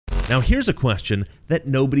Now here's a question that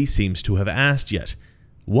nobody seems to have asked yet.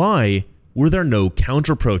 Why were there no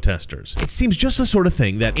counter-protesters? It seems just the sort of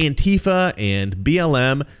thing that Antifa and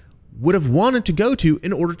BLM would have wanted to go to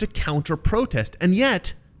in order to counter-protest, and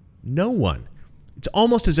yet, no one. It's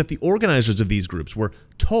almost as if the organizers of these groups were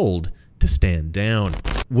told to stand down.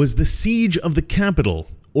 Was the siege of the Capitol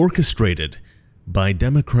orchestrated by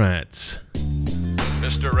Democrats?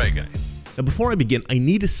 Mr. Reagan. Now, before I begin, I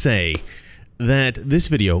need to say that this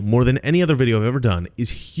video, more than any other video I've ever done,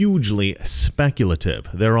 is hugely speculative.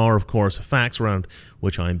 There are, of course, facts around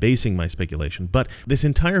which I'm basing my speculation, but this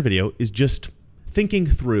entire video is just thinking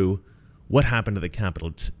through what happened at the Capitol.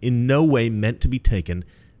 It's in no way meant to be taken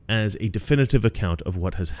as a definitive account of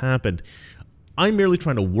what has happened. I'm merely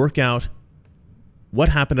trying to work out what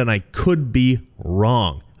happened, and I could be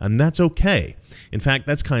wrong, and that's okay. In fact,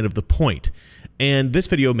 that's kind of the point. And this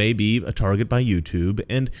video may be a target by YouTube,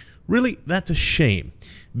 and really, that's a shame,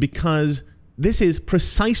 because this is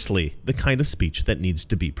precisely the kind of speech that needs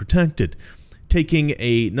to be protected. Taking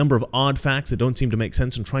a number of odd facts that don't seem to make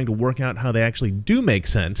sense and trying to work out how they actually do make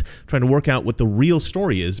sense, trying to work out what the real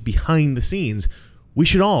story is behind the scenes, we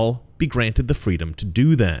should all be granted the freedom to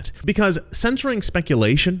do that. Because censoring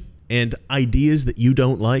speculation and ideas that you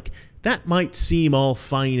don't like, that might seem all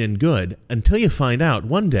fine and good until you find out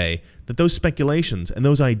one day that those speculations and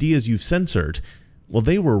those ideas you've censored, well,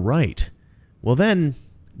 they were right. Well then,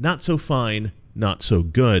 not so fine, not so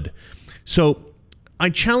good. So I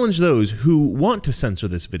challenge those who want to censor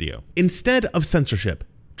this video. Instead of censorship,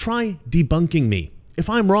 try debunking me. If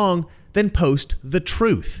I'm wrong, then post the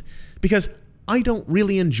truth. Because I don't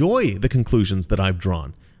really enjoy the conclusions that I've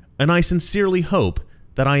drawn, and I sincerely hope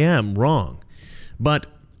that I am wrong. But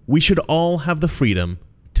we should all have the freedom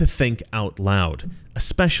to think out loud,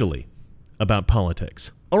 especially about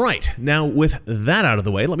politics. All right, now with that out of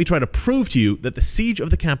the way, let me try to prove to you that the siege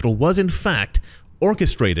of the Capitol was in fact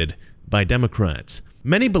orchestrated by Democrats.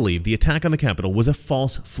 Many believe the attack on the Capitol was a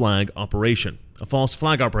false flag operation. A false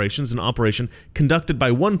flag operation is an operation conducted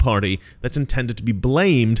by one party that's intended to be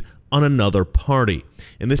blamed on another party.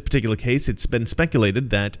 In this particular case, it's been speculated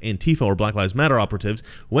that Antifa or Black Lives Matter operatives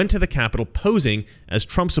went to the Capitol posing as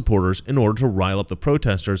Trump supporters in order to rile up the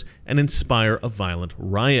protesters and inspire a violent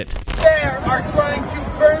riot. They are trying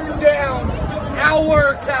to burn down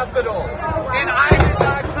our Capitol, and I did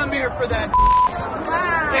not come here for that.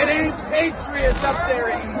 It ain't patriots up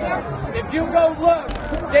there anymore. If you go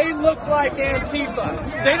look, they look like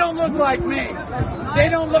Antifa. They don't look like me. They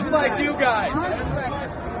don't look like you guys.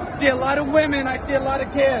 I see a lot of women, I see a lot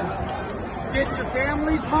of kids. Get your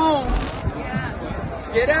families home.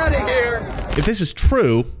 Get out of here. If this is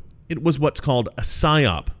true, it was what's called a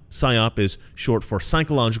PSYOP. PSYOP is short for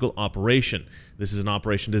psychological operation. This is an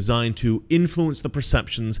operation designed to influence the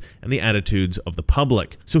perceptions and the attitudes of the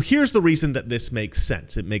public. So here's the reason that this makes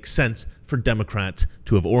sense. It makes sense for Democrats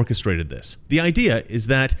to have orchestrated this. The idea is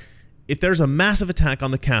that if there's a massive attack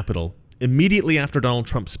on the Capitol immediately after Donald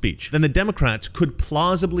Trump's speech, then the Democrats could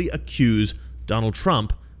plausibly accuse Donald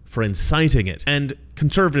Trump for inciting it, and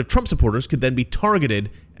conservative Trump supporters could then be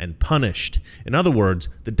targeted and punished. In other words,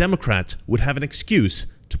 the Democrats would have an excuse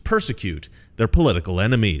to persecute their political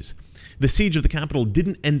enemies. The siege of the Capitol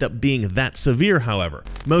didn't end up being that severe, however.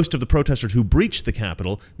 Most of the protesters who breached the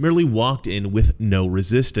Capitol merely walked in with no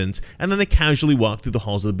resistance, and then they casually walked through the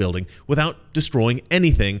halls of the building without destroying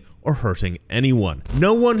anything or hurting anyone.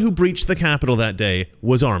 No one who breached the Capitol that day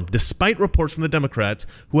was armed, despite reports from the Democrats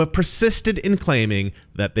who have persisted in claiming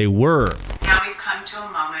that they were. Now we've come to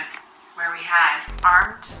a moment where we had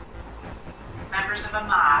armed members of a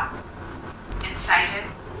mob incited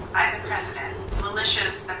by the president,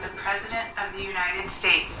 militias that the President of the United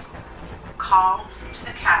States called to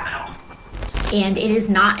the Capitol. And it is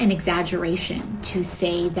not an exaggeration to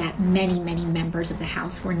say that many, many members of the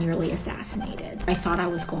House were nearly assassinated. I thought I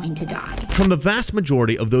was going to die. From the vast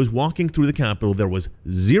majority of those walking through the Capitol, there was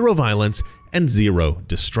zero violence and zero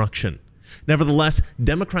destruction. Nevertheless,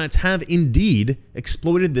 Democrats have indeed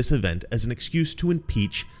exploited this event as an excuse to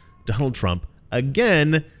impeach Donald Trump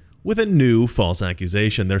again, with a new false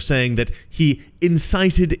accusation. They're saying that he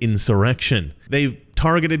incited insurrection. They've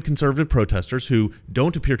targeted conservative protesters who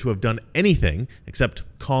don't appear to have done anything except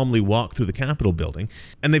calmly walk through the Capitol building,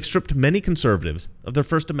 and they've stripped many conservatives of their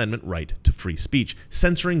First Amendment right to free speech,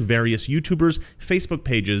 censoring various YouTubers, Facebook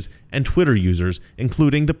pages, and Twitter users,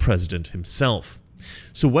 including the president himself.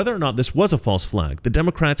 So whether or not this was a false flag, the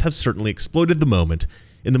Democrats have certainly exploited the moment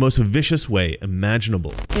in the most vicious way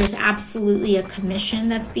imaginable. There's absolutely a commission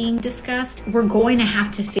that's being discussed. We're going to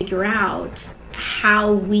have to figure out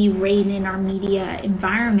how we rein in our media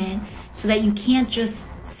environment so that you can't just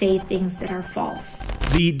say things that are false.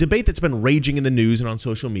 The debate that's been raging in the news and on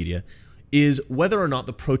social media is whether or not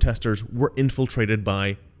the protesters were infiltrated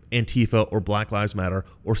by Antifa or Black Lives Matter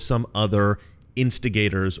or some other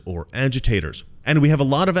instigators or agitators. And we have a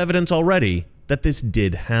lot of evidence already that this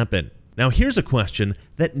did happen. Now here's a question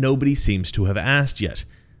that nobody seems to have asked yet.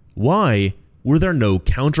 Why were there no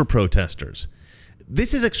counter-protesters?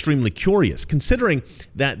 This is extremely curious, considering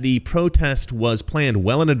that the protest was planned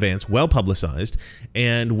well in advance, well publicized,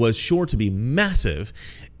 and was sure to be massive.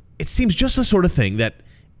 It seems just the sort of thing that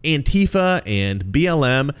Antifa and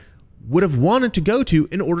BLM would have wanted to go to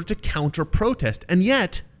in order to counter-protest, and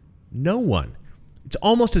yet no one. It's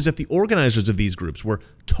almost as if the organizers of these groups were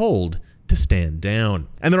told to stand down.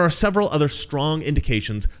 And there are several other strong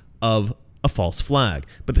indications of a false flag.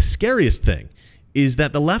 But the scariest thing is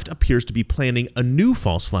that the left appears to be planning a new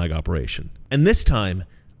false flag operation. And this time,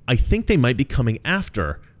 I think they might be coming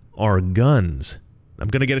after our guns. I'm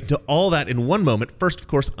going to get into all that in one moment. First, of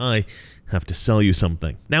course, I have to sell you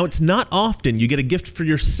something. Now, it's not often you get a gift for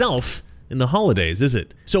yourself in the holidays, is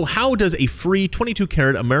it? So how does a free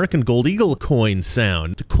 22-karat American Gold Eagle coin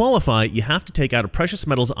sound? To qualify, you have to take out a precious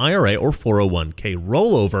metals IRA or 401k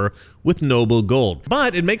rollover with Noble Gold.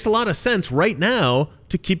 But it makes a lot of sense right now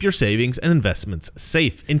to keep your savings and investments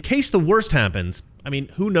safe. In case the worst happens, I mean,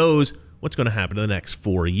 who knows what's going to happen in the next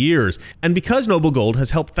 4 years. And because Noble Gold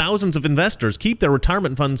has helped thousands of investors keep their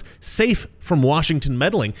retirement funds safe from Washington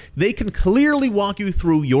meddling, they can clearly walk you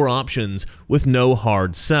through your options with no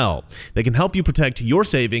hard sell. They can help you protect your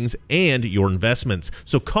savings and your investments.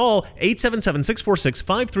 So call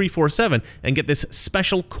 877-646-5347 and get this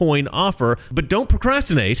special coin offer. But don't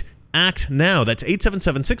procrastinate. Act now. That's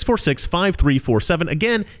 877-646-5347.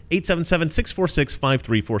 Again,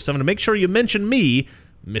 877-646-5347. And make sure you mention me,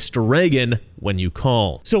 Mr. Reagan, when you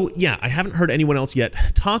call. So yeah, I haven't heard anyone else yet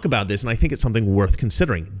talk about this, and I think it's something worth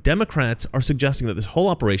considering. Democrats are suggesting that this whole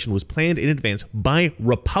operation was planned in advance by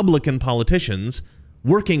Republican politicians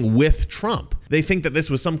working with Trump. They think that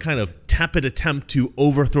this was some kind of tepid attempt to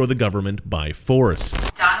overthrow the government by force.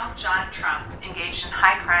 Donald John Trump engaged in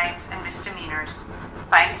high crimes and misdemeanors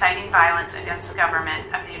by inciting violence against the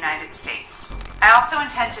government of the United States. I also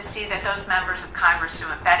intend to see that those members of Congress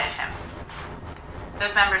who abetted him,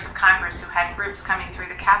 those members of Congress who had groups coming through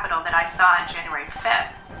the Capitol that I saw on January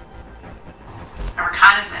 5th, a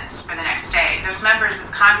reconnaissance for the next day, those members of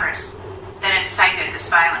Congress that incited this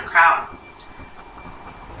violent crowd,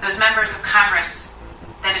 those members of Congress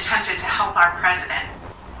that attempted to help our president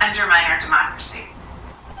undermine our democracy.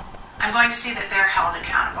 I'm going to see that they're held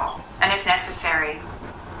accountable, and if necessary,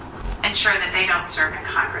 ensure that they don't serve in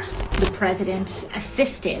Congress. The president,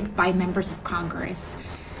 assisted by members of Congress,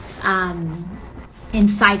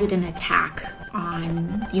 incited an attack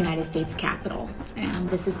on the United States Capitol.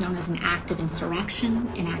 This is known as an act of insurrection,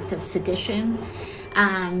 an act of sedition,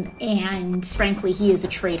 and frankly, he is a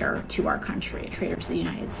traitor to our country, a traitor to the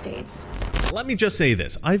United States. Let me just say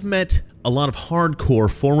this. I've met a lot of hardcore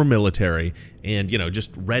former military and,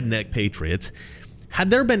 just redneck patriots. Had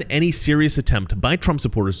there been any serious attempt by Trump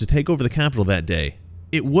supporters to take over the Capitol that day,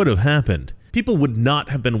 it would have happened. People would not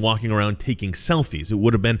have been walking around taking selfies. It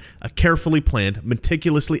would have been a carefully planned,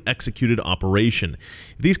 meticulously executed operation.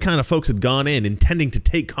 If these kind of folks had gone in intending to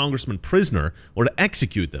take congressmen prisoner or to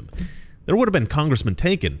execute them, there would have been congressmen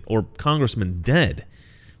taken or congressmen dead.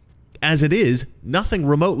 As it is, nothing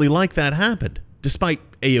remotely like that happened, despite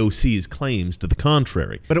AOC's claims to the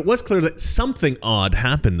contrary. But it was clear that something odd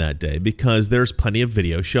happened that day because there's plenty of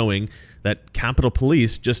video showing that Capitol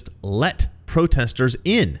Police just let protesters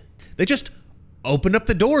in. They just opened up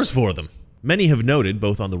the doors for them. Many have noted,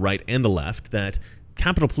 both on the right and the left, that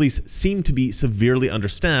Capitol Police seem to be severely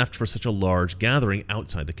understaffed for such a large gathering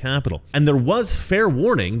outside the Capitol. And there was fair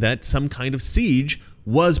warning that some kind of siege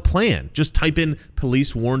was planned. Just type in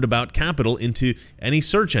 "police warned about Capitol" into any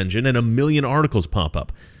search engine and a million articles pop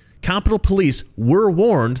up. Capitol Police were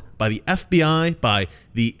warned by the FBI, by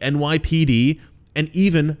the NYPD, and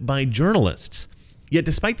even by journalists. Yet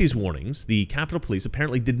despite these warnings, the Capitol Police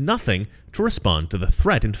apparently did nothing to respond to the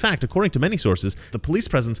threat. In fact, according to many sources, the police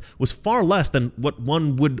presence was far less than what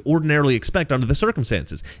one would ordinarily expect under the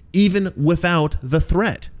circumstances, even without the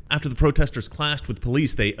threat. After the protesters clashed with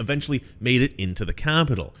police, they eventually made it into the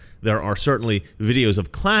Capitol. There are certainly videos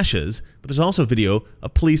of clashes, but there's also video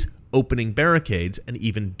of police opening barricades and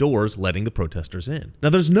even doors letting the protesters in. Now,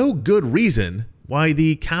 there's no good reason why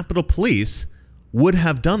the Capitol Police would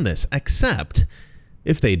have done this, except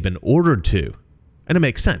if they'd been ordered to. And it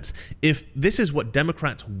makes sense. If this is what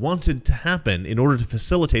Democrats wanted to happen in order to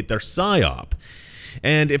facilitate their PSYOP,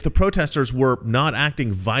 And if the protesters were not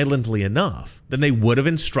acting violently enough, then they would have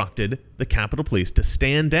instructed the Capitol Police to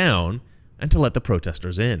stand down and to let the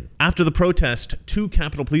protesters in. After the protest, 2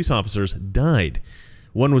 Capitol Police officers died.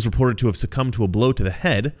 One was reported to have succumbed to a blow to the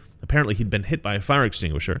head. Apparently, he'd been hit by a fire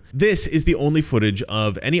extinguisher. This is the only footage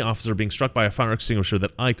of any officer being struck by a fire extinguisher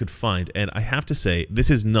that I could find, and I have to say,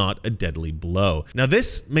 this is not a deadly blow. Now,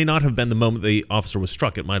 this may not have been the moment the officer was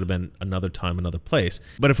struck. It might have been another time, another place.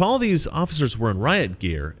 But if all these officers were in riot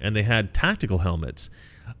gear and they had tactical helmets,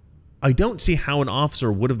 I don't see how an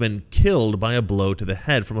officer would have been killed by a blow to the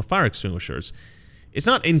head from a fire extinguisher. It's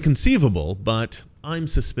not inconceivable, but I'm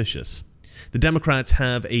suspicious. The Democrats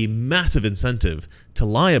have a massive incentive to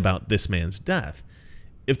lie about this man's death.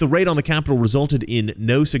 If the raid on the Capitol resulted in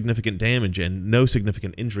no significant damage and no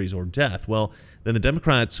significant injuries or death, well, then the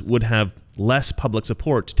Democrats would have less public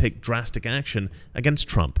support to take drastic action against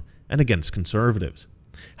Trump and against conservatives.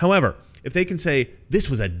 However, if they can say this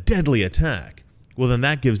was a deadly attack, well, then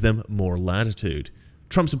that gives them more latitude.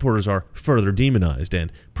 Trump supporters are further demonized,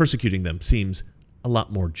 and persecuting them seems a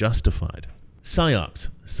lot more justified. PSYOPs,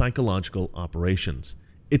 psychological operations.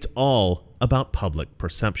 It's all about public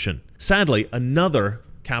perception. Sadly, another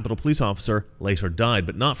Capitol Police officer later died,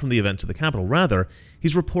 but not from the events of the Capitol. Rather,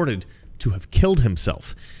 he's reported to have killed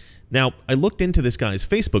himself. Now, I looked into this guy's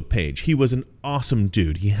Facebook page. He was an awesome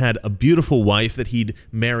dude. He had a beautiful wife that he'd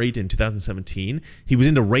married in 2017. He was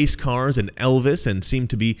into race cars and Elvis and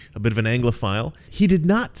seemed to be a bit of an Anglophile. He did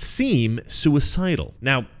not seem suicidal.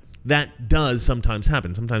 Now, that does sometimes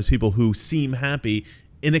happen. Sometimes people who seem happy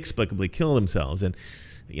inexplicably kill themselves. And,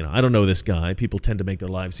 you know, I don't know this guy. People tend to make their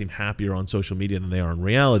lives seem happier on social media than they are in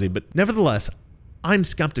reality. But nevertheless, I'm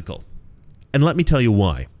skeptical. And let me tell you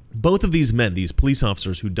why. Both of these men, these police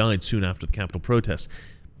officers who died soon after the Capitol protest,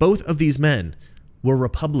 both of these men were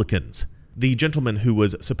Republicans. The gentleman who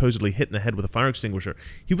was supposedly hit in the head with a fire extinguisher,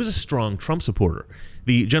 he was a strong Trump supporter.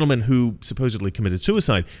 The gentleman who supposedly committed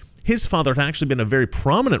suicide, his father had actually been a very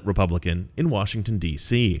prominent Republican in Washington,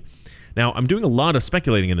 D.C. Now, I'm doing a lot of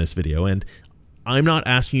speculating in this video, and I'm not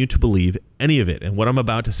asking you to believe any of it, and what I'm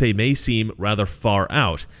about to say may seem rather far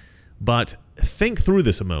out, but think through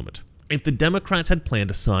this a moment. If the Democrats had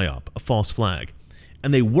planned a PSYOP, a false flag,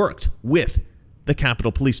 and they worked with the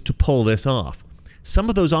Capitol Police to pull this off, some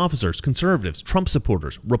of those officers, conservatives, Trump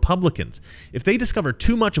supporters, Republicans, if they discovered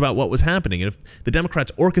too much about what was happening, and if the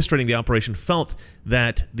Democrats orchestrating the operation felt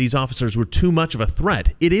that these officers were too much of a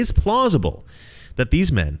threat, it is plausible that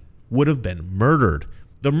these men would have been murdered.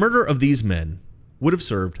 The murder of these men would have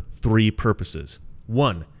served 3 purposes.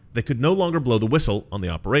 1, they could no longer blow the whistle on the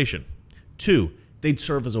operation. 2, they'd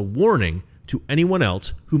serve as a warning to anyone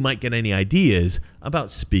else who might get any ideas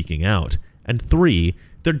about speaking out. And 3,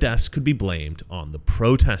 their deaths could be blamed on the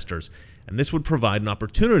protesters. And this would provide an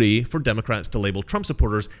opportunity for Democrats to label Trump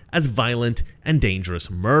supporters as violent and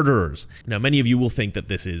dangerous murderers. Now, many of you will think that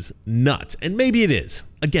this is nuts, and maybe it is.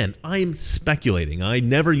 Again, I'm speculating. I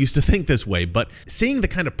never used to think this way, but seeing the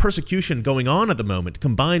kind of persecution going on at the moment,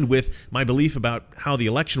 combined with my belief about how the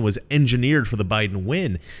election was engineered for the Biden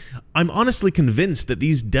win, I'm honestly convinced that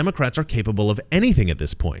these Democrats are capable of anything at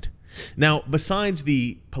this point. Now, besides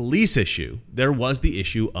the police issue, there was the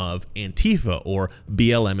issue of Antifa, or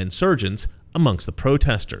BLM insurgents, amongst the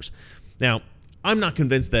protesters. Now, I'm not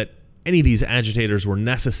convinced that any of these agitators were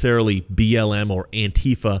necessarily BLM or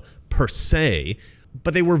Antifa per se,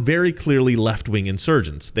 but they were very clearly left-wing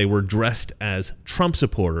insurgents. They were dressed as Trump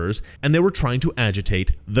supporters, and they were trying to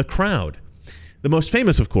agitate the crowd. The most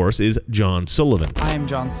famous, of course, is John Sullivan. I am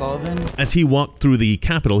John Sullivan. As he walked through the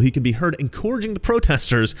Capitol, he can be heard encouraging the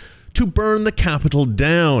protesters to burn the Capitol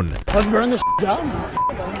down. Let's burn this down.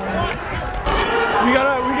 We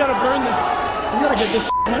gotta get this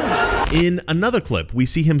down. In another clip, we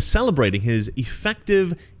see him celebrating his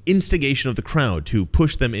effective instigation of the crowd to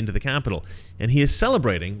push them into the Capitol, and he is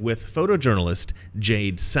celebrating with photojournalist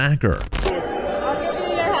Jade Sacker. I'll give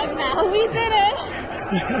you your hug now. We did it.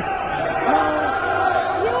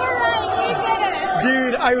 You were right. We did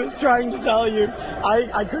it. Dude, I was trying to tell you.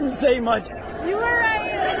 I couldn't say much. You were right.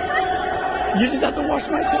 You just have to watch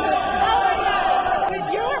my chat. Oh my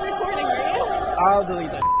God. You weren't recording, were you? I'll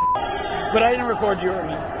delete that. But I didn't record you or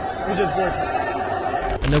me. It was just voices.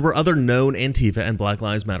 And there were other known Antifa and Black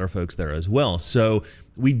Lives Matter folks there as well. So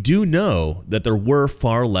we do know that there were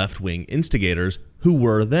far left-wing instigators who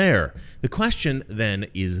were there. The question then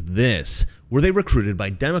is this: were they recruited by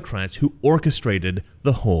Democrats who orchestrated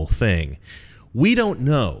the whole thing? We don't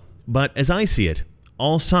know, but as I see it,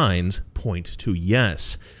 all signs point to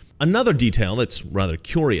yes. Another detail that's rather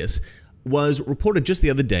curious, was reported just the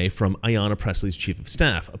other day from Ayanna Pressley's chief of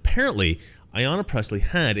staff. Apparently, Ayanna Pressley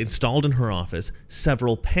had installed in her office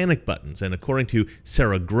several panic buttons, and according to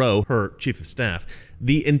Sarah Grow, her chief of staff,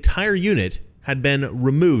 the entire unit had been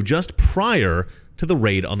removed just prior to the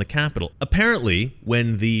raid on the Capitol. Apparently,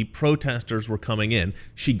 when the protesters were coming in,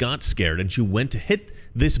 she got scared and she went to hit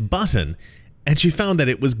this button and she found that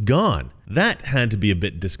it was gone. That had to be a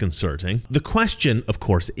bit disconcerting. The question, of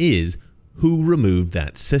course, is who removed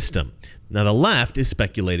that system? Now, the left is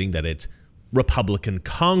speculating that it's Republican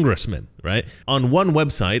congressmen, right? On one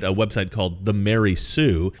website, a website called The Mary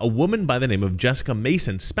Sue, a woman by the name of Jessica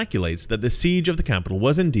Mason speculates that the siege of the Capitol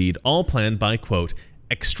was indeed all planned by, quote,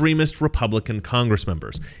 extremist Republican Congress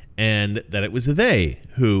members, and that it was they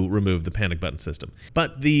who removed the panic button system.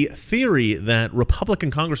 But the theory that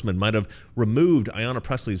Republican congressmen might have removed Ayanna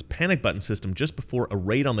Pressley's panic button system just before a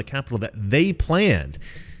raid on the Capitol that they planned,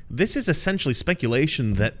 this is essentially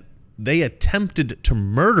speculation that they attempted to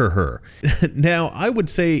murder her. Now, I would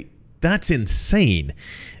say that's insane,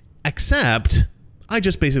 except I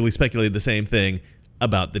just basically speculated the same thing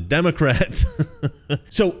about the Democrats.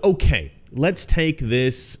 So, okay, let's take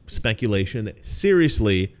this speculation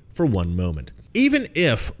seriously for one moment. Even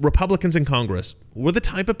if Republicans in Congress were the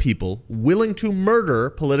type of people willing to murder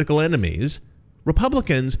political enemies,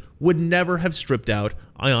 Republicans would never have stripped out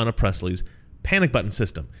Ayanna Pressley's panic button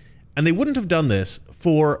system. And they wouldn't have done this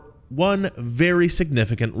for one very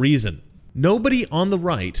significant reason. Nobody on the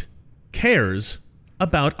right cares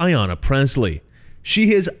about Ayanna Pressley.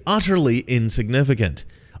 She is utterly insignificant.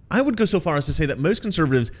 I would go so far as to say that most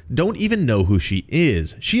conservatives don't even know who she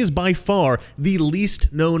is. She is by far the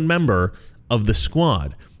least known member of the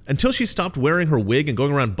squad. Until she stopped wearing her wig and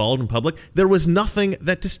going around bald in public, there was nothing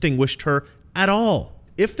that distinguished her at all.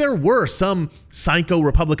 If there were some psycho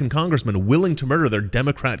Republican congressman willing to murder their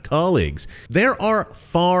Democrat colleagues, there are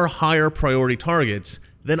far higher priority targets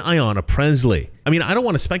than Ayanna Pressley. I mean, I don't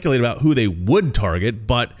want to speculate about who they would target,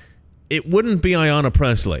 but it wouldn't be Ayanna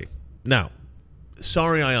Pressley. Now,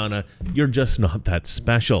 sorry, Ayanna, you're just not that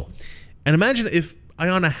special. And imagine if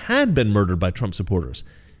Ayanna had been murdered by Trump supporters.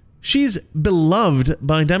 She's beloved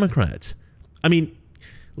by Democrats. I mean,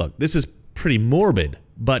 look, this is pretty morbid,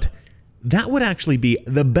 but that would actually be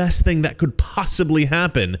the best thing that could possibly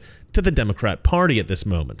happen to the Democrat Party at this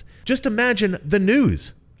moment. Just imagine the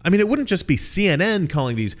news. I mean, it wouldn't just be CNN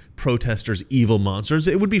calling these protesters evil monsters.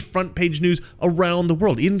 It would be front page news around the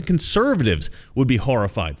world. Even conservatives would be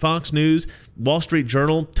horrified. Fox News, Wall Street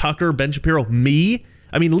Journal, Tucker, Ben Shapiro, me.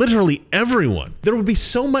 I mean, literally everyone. There would be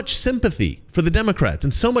so much sympathy for the Democrats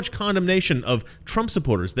and so much condemnation of Trump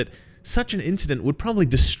supporters that such an incident would probably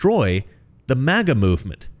destroy the MAGA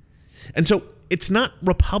movement. And so it's not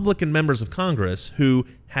Republican members of Congress who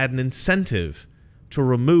had an incentive to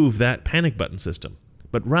remove that panic button system,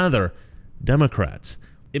 but rather Democrats.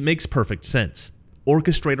 It makes perfect sense.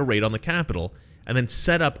 Orchestrate a raid on the Capitol and then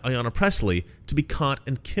set up Ayanna Pressley to be caught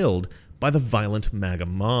and killed by the violent MAGA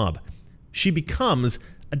mob. She becomes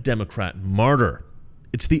a Democrat martyr.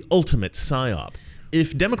 It's the ultimate psyop.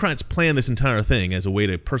 If Democrats plan this entire thing as a way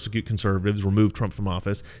to persecute conservatives, remove Trump from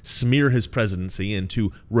office, smear his presidency, and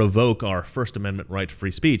to revoke our First Amendment right to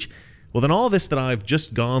free speech, well, then all this that I've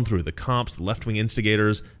just gone through, the cops, the left-wing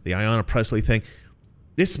instigators, the Ayanna Pressley thing,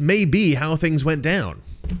 this may be how things went down.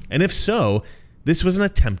 And if so, this was an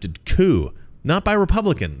attempted coup, not by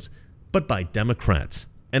Republicans, but by Democrats.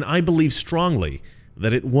 And I believe strongly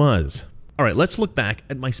that it was. All right, let's look back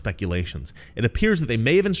at my speculations. It appears that they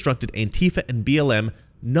may have instructed Antifa and BLM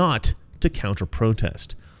not to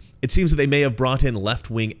counter-protest. It seems that they may have brought in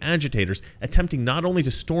left-wing agitators attempting not only to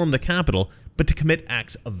storm the Capitol, but to commit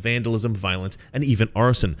acts of vandalism, violence, and even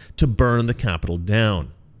arson to burn the Capitol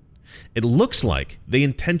down. It looks like they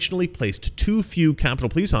intentionally placed too few Capitol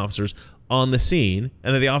police officers on the scene,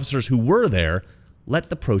 and that the officers who were there let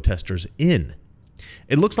the protesters in.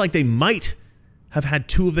 It looks like they might have had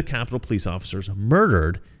two of the Capitol police officers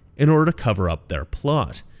murdered in order to cover up their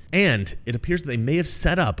plot. And it appears that they may have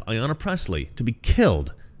set up Ayanna Pressley to be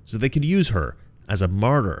killed so they could use her as a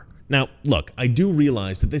martyr. Now, look, I do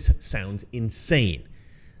realize that this sounds insane,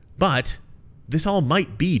 but this all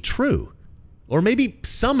might be true. Or maybe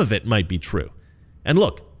some of it might be true. And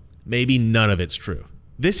look, maybe none of it's true.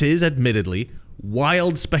 This is, admittedly,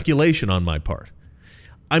 wild speculation on my part.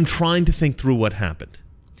 I'm trying to think through what happened.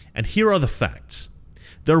 And here are the facts.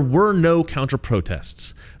 There were no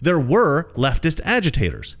counter-protests. There were leftist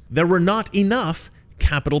agitators. There were not enough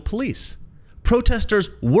Capitol Police. Protesters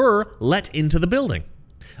were let into the building.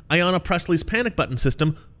 Ayanna Pressley's panic button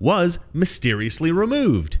system was mysteriously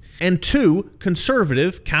removed. And two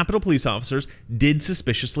conservative Capitol Police officers did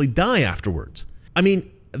suspiciously die afterwards. I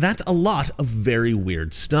mean, that's a lot of very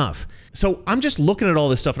weird stuff. So I'm just looking at all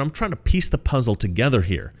this stuff and I'm trying to piece the puzzle together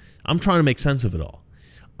here. I'm trying to make sense of it all.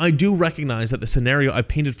 I do recognize that the scenario I've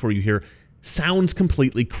painted for you here sounds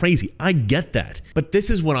completely crazy. I get that. But this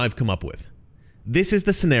is what I've come up with. This is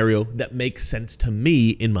the scenario that makes sense to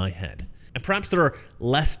me in my head. And perhaps there are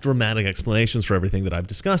less dramatic explanations for everything that I've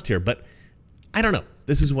discussed here, but I don't know.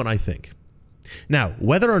 This is what I think. Now,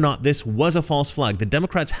 whether or not this was a false flag, the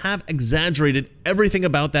Democrats have exaggerated everything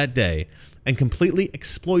about that day and completely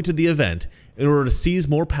exploited the event in order to seize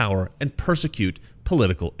more power and persecute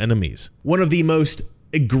political enemies. One of the most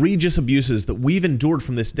egregious abuses that we've endured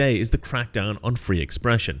from this day is the crackdown on free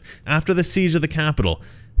expression. After the siege of the Capitol,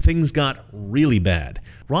 things got really bad.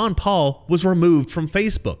 Ron Paul was removed from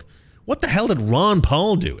Facebook. What the hell did Ron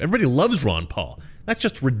Paul do? Everybody loves Ron Paul. That's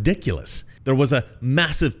just ridiculous. There was a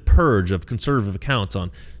massive purge of conservative accounts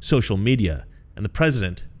on social media, and the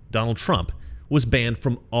president, Donald Trump, was banned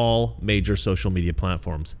from all major social media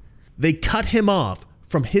platforms. They cut him off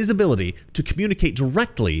from his ability to communicate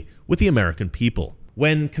directly with the American people.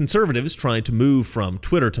 When conservatives tried to move from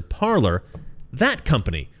Twitter to Parler, that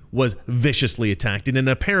company was viciously attacked in an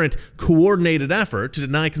apparent coordinated effort to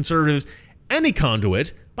deny conservatives any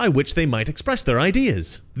conduit by which they might express their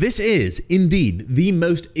ideas. This is, indeed, the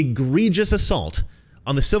most egregious assault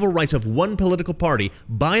on the civil rights of one political party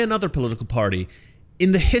by another political party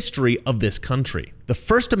in the history of this country. The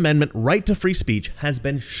First Amendment right to free speech has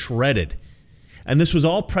been shredded, and this was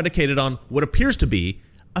all predicated on what appears to be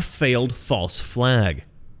a failed false flag.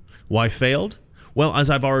 Why failed? Well, as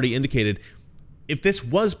I've already indicated, if this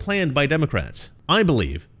was planned by Democrats, I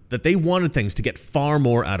believe that they wanted things to get far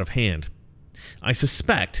more out of hand. I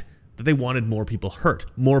suspect that they wanted more people hurt,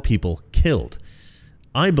 more people killed.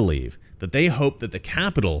 I believe that they hoped that the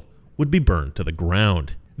Capitol would be burned to the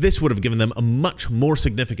ground. This would have given them a much more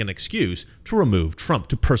significant excuse to remove Trump,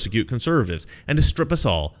 to persecute conservatives, and to strip us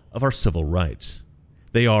all of our civil rights.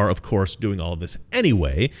 They are, of course, doing all of this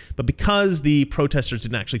anyway, but because the protesters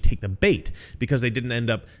didn't actually take the bait, because they didn't end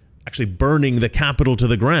up actually burning the Capitol to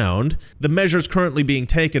the ground, the measures currently being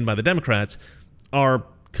taken by the Democrats are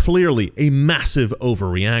clearly a massive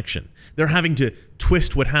overreaction. They're having to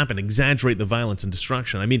twist what happened, exaggerate the violence and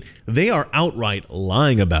destruction. I mean, they are outright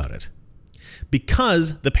lying about it.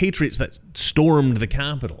 Because the patriots that stormed the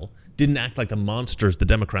Capitol didn't act like the monsters the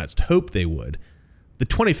Democrats hoped they would, the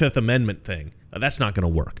 25th Amendment thing, that's not going to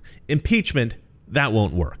work. Impeachment, that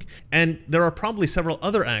won't work. And there are probably several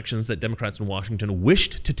other actions that Democrats in Washington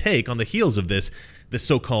wished to take on the heels of this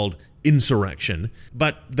so-called insurrection,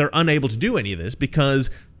 but they're unable to do any of this because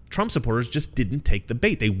Trump supporters just didn't take the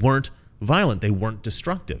bait. They weren't violent. They weren't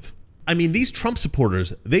destructive. I mean, these Trump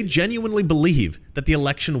supporters, they genuinely believe that the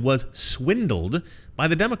election was swindled by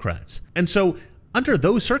the Democrats. And so under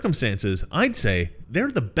those circumstances, I'd say they're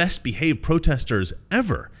the best behaved protesters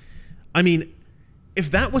ever. I mean, if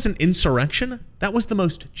that was an insurrection, that was the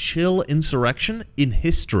most chill insurrection in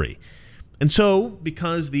history. And so,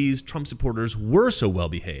 because these Trump supporters were so well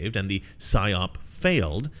behaved and the PSYOP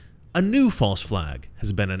failed, a new false flag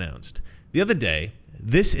has been announced. The other day,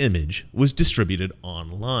 this image was distributed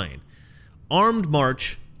online. Armed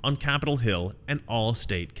march on Capitol Hill and all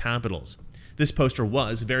state capitals. This poster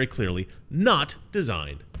was very clearly not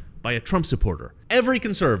designed by a Trump supporter. Every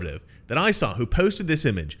conservative that I saw who posted this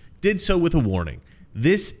image did so with a warning.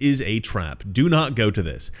 This is a trap. Do not go to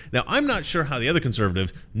this. Now, I'm not sure how the other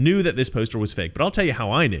conservatives knew that this poster was fake, but I'll tell you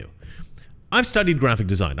how I knew. I've studied graphic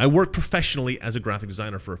design. I worked professionally as a graphic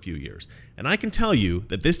designer for a few years, and I can tell you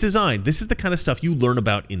that this design, this is the kind of stuff you learn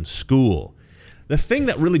about in school. The thing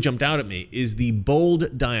that really jumped out at me is the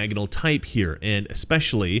bold diagonal type here, and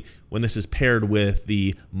especially when this is paired with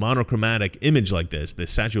the monochromatic image like this, the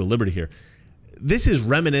Statue of Liberty here. This is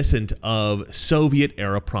reminiscent of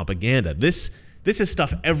Soviet-era propaganda. This is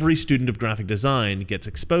stuff every student of graphic design gets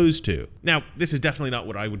exposed to. Now, this is definitely not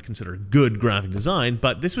what I would consider good graphic design,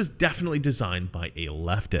 but this was definitely designed by a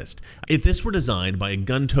leftist. If this were designed by a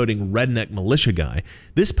gun-toting redneck militia guy,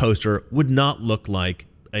 this poster would not look like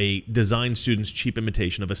a design student's cheap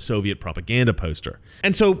imitation of a Soviet propaganda poster.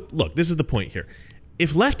 And so, look, this is the point here.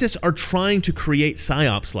 If leftists are trying to create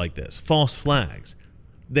psyops like this, false flags,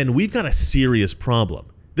 then we've got a serious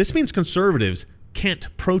problem. This means conservatives can't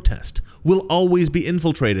protest. We'll always be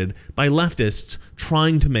infiltrated by leftists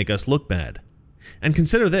trying to make us look bad. And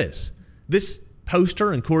consider this. This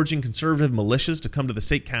poster encouraging conservative militias to come to the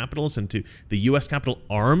state capitals and to the U.S. Capitol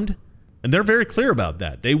armed, and they're very clear about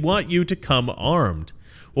that. They want you to come armed.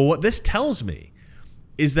 Well, what this tells me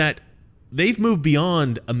is that they've moved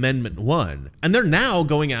beyond Amendment 1, and they're now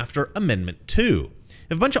going after Amendment 2.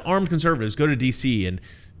 If a bunch of armed conservatives go to D.C. and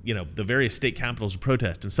the various state capitals to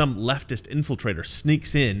protest, and some leftist infiltrator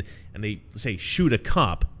sneaks in and they say, shoot a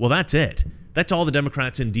cop, well, that's it. That's all the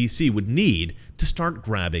Democrats in D.C. would need to start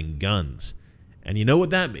grabbing guns. And you know what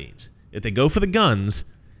that means? If they go for the guns,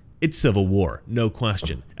 it's civil war, no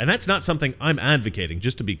question. And that's not something I'm advocating,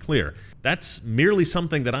 just to be clear. That's merely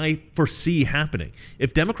something that I foresee happening.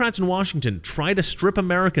 If Democrats in Washington try to strip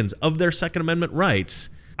Americans of their Second Amendment rights,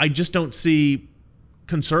 I just don't see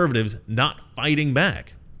conservatives not fighting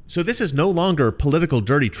back. So this is no longer political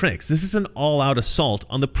dirty tricks. This is an all-out assault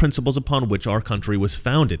on the principles upon which our country was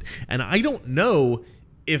founded. And I don't know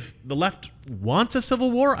if the left wants a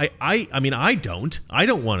civil war. I mean, I don't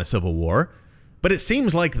want a civil war, but it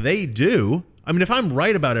seems like they do. I mean, if I'm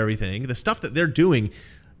right about everything, the stuff that they're doing,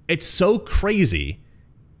 it's so crazy,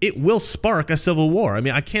 it will spark a civil war. I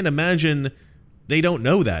mean, I can't imagine they don't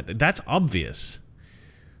know that. That's obvious.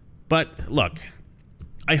 But look,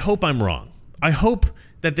 I hope I'm wrong. I hope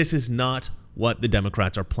that this is not what the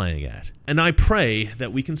Democrats are playing at. And I pray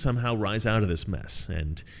that we can somehow rise out of this mess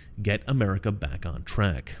and get America back on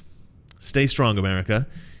track. Stay strong, America.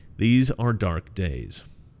 These are dark days.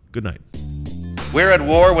 Good night. We're at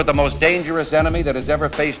war with the most dangerous enemy that has ever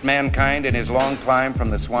faced mankind in his long climb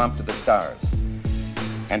from the swamp to the stars.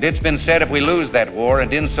 And it's been said if we lose that war,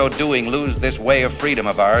 and in so doing lose this way of freedom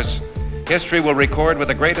of ours, history will record with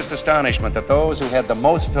the greatest astonishment that those who had the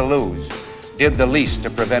most to lose did the least to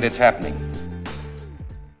prevent its happening.